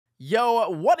Yo,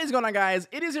 what is going on, guys?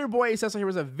 It is your boy Seso here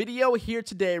with a video here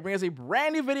today, bringing us a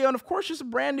brand new video and of course just a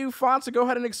brand new font, so go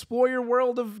ahead and explore your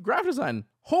world of graphic design.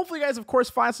 Hopefully you guys of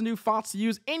course find some new fonts to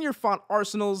use in your font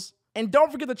arsenals, and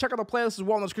don't forget to check out the playlist as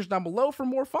well in the description down below for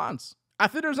more fonts. I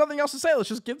think there's nothing else to say. Let's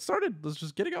just get started. Let's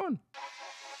just get it going.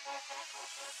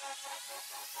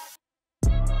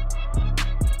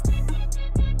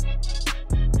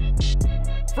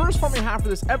 First font we have for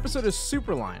this episode is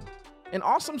Superline, an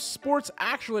awesome sports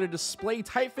action-related display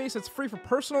typeface that's free for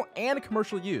personal and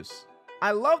commercial use.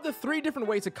 I love the 3 different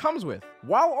weights it comes with,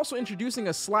 while also introducing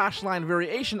a slash line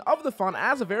variation of the font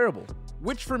as a variable,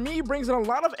 which for me brings in a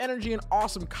lot of energy and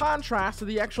awesome contrast to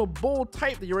the actual bold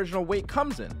type the original weight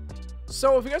comes in.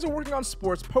 So if you guys are working on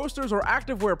sports posters or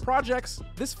activewear projects,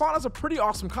 this font is a pretty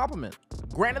awesome complement.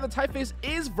 Granted, the typeface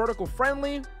is vertical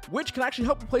friendly, which can actually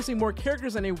help with placing more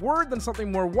characters in a word than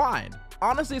something more wide.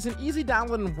 Honestly, it's an easy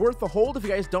download and worth the hold if you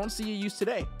guys don't see it used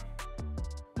today.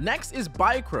 Next is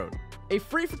Bicrode, a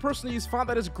free for personal use font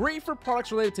that is great for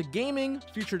products related to gaming,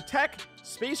 future tech,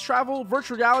 space travel,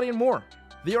 virtual reality, and more.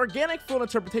 The organic flow and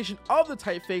interpretation of the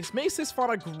typeface makes this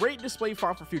font a great display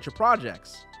font for future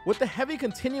projects. With the heavy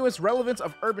continuous relevance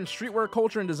of urban streetwear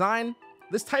culture and design,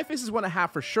 this typeface is one to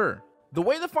have for sure. The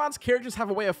way the font's characters have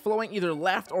a way of flowing either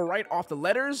left or right off the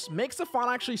letters makes the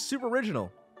font actually super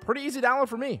original. Pretty easy download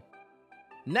for me.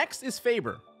 Next is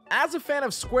Faber. As a fan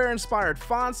of square-inspired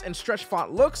fonts and stretch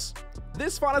font looks,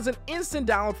 this font is an instant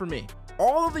download for me.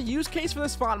 Although the use case for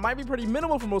this font might be pretty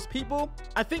minimal for most people,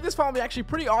 I think this font will be actually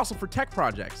pretty awesome for tech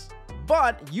projects.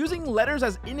 But using letters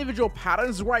as individual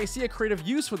patterns is where I see a creative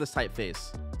use for this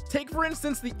typeface. Take for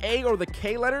instance the A or the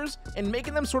K letters and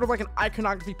making them sort of like an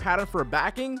iconography pattern for a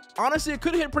backing. Honestly, it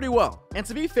could hit pretty well. And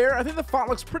to be fair, I think the font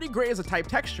looks pretty great as a type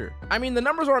texture. I mean, the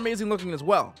numbers are amazing looking as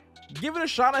well. Give it a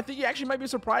shot, I think you actually might be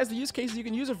surprised the use cases you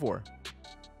can use it for.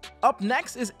 Up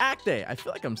next is Acte. I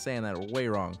feel like I'm saying that way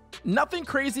wrong. Nothing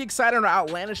crazy exciting or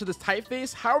outlandish to this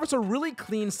typeface, however it's a really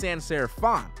clean sans serif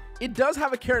font. It does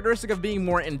have a characteristic of being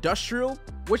more industrial,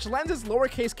 which lends its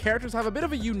lowercase characters to have a bit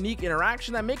of a unique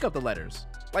interaction that make up the letters,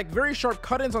 like very sharp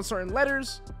cut-ins on certain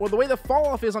letters, or the way the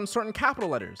fall-off is on certain capital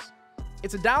letters.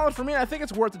 It's a download for me and I think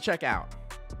it's worth to check out.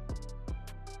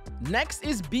 Next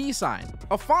is B-Sign,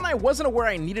 a font I wasn't aware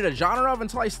I needed a genre of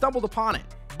until I stumbled upon it.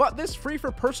 But this free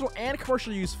for personal and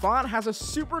commercial use font has a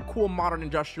super cool modern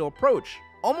industrial approach,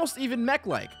 almost even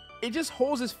mech-like. It just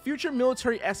holds this future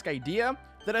military-esque idea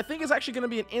that I think is actually going to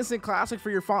be an instant classic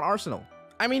for your font arsenal.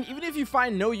 I mean, even if you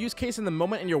find no use case in the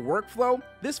moment in your workflow,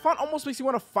 this font almost makes you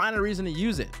want to find a reason to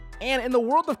use it. And in the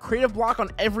world of creative block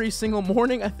on every single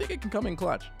morning, I think it can come in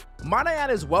clutch. Might I add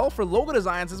as well, for logo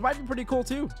designs, this might be pretty cool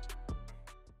too.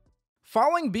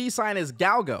 Following B-Sign is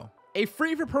Galgo, a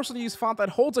free for personal use font that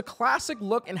holds a classic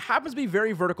look and happens to be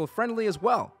very vertical friendly as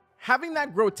well. Having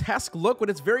that grotesque look with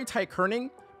its very tight kerning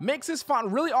makes this font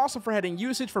really awesome for heading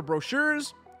usage for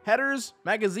brochures, headers,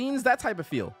 magazines, that type of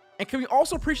feel. And can we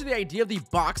also appreciate the idea of the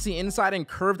boxy inside and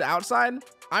curved outside?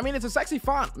 I mean, it's a sexy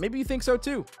font, maybe you think so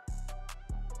too.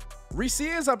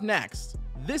 Recia is up next.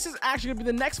 This is actually going to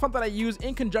be the next font that I use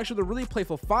in conjunction with a really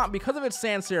playful font because of its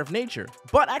sans serif nature,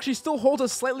 but actually still holds a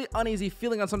slightly uneasy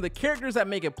feeling on some of the characters that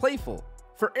make it playful.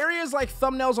 For areas like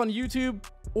thumbnails on YouTube,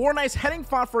 or a nice heading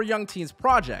font for a young teen's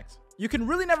project, you can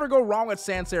really never go wrong with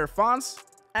sans serif fonts,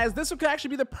 as this one could actually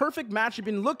be the perfect match you've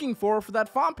been looking for that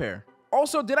font pair.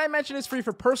 Also, did I mention it's free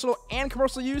for personal and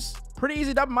commercial use? Pretty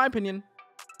easy dub in my opinion.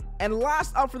 And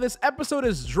last up for this episode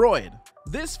is Droid.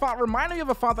 This font reminded me of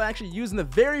a font that I actually used in the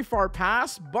very far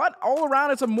past, but all around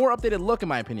it's a more updated look in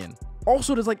my opinion.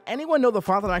 Also, does like anyone know the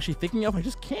font that I'm actually thinking of? I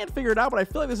just can't figure it out, but I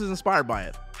feel like this is inspired by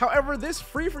it. However, this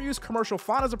free for use commercial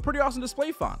font is a pretty awesome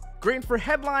display font. Great for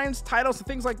headlines, titles, and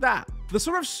things like that. The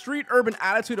sort of street urban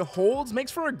attitude it holds makes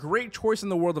for a great choice in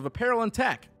the world of apparel and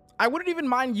tech. I wouldn't even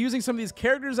mind using some of these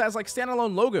characters as like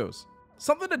standalone logos.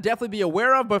 Something to definitely be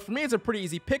aware of, but for me it's a pretty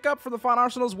easy pickup for the font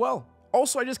arsenal as well.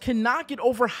 Also, I just cannot get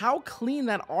over how clean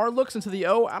that R looks into the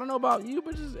O. I don't know about you,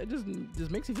 but it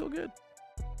just makes you feel good.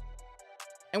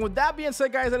 And with that being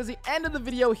said, guys, that is the end of the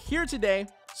video here today.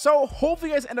 So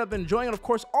hopefully you guys end up enjoying it. Of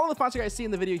course, all the fonts you guys see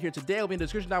in the video here today will be in the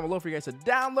description down below for you guys to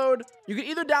download. You can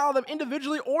either download them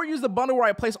individually or use the bundle where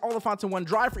I place all the fonts in one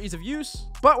drive for ease of use.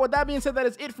 But with that being said, that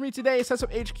is it for me today. Seso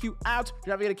HQ out.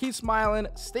 You're going to keep smiling,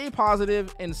 stay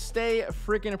positive, and stay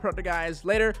freaking productive, guys.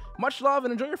 Later. Much love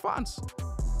and enjoy your fonts.